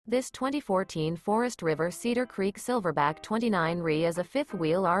This 2014 Forest River Cedar Creek Silverback 29 Re is a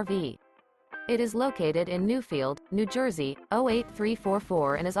fifth-wheel RV. It is located in Newfield, New Jersey,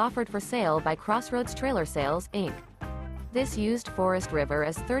 08344 and is offered for sale by Crossroads Trailer Sales, Inc. This used Forest River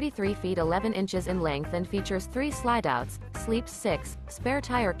is 33 feet 11 inches in length and features 3 slideouts, sleeps 6, spare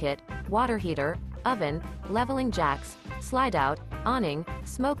tire kit, water heater, oven, leveling jacks, slideout, awning,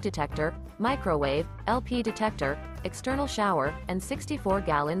 smoke detector, microwave, LP detector, external shower, and 64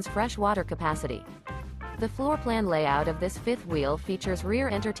 gallons fresh water capacity. The floor plan layout of this fifth wheel features Rear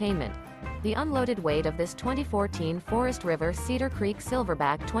Entertainment. The unloaded weight of this 2014 Forest River Cedar Creek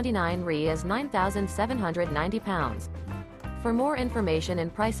Silverback 29 Re is 9,790 pounds. For more information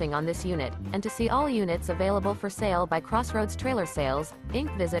and pricing on this unit, and to see all units available for sale by Crossroads Trailer Sales,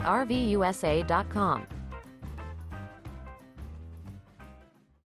 Inc., visit RVUSA.com.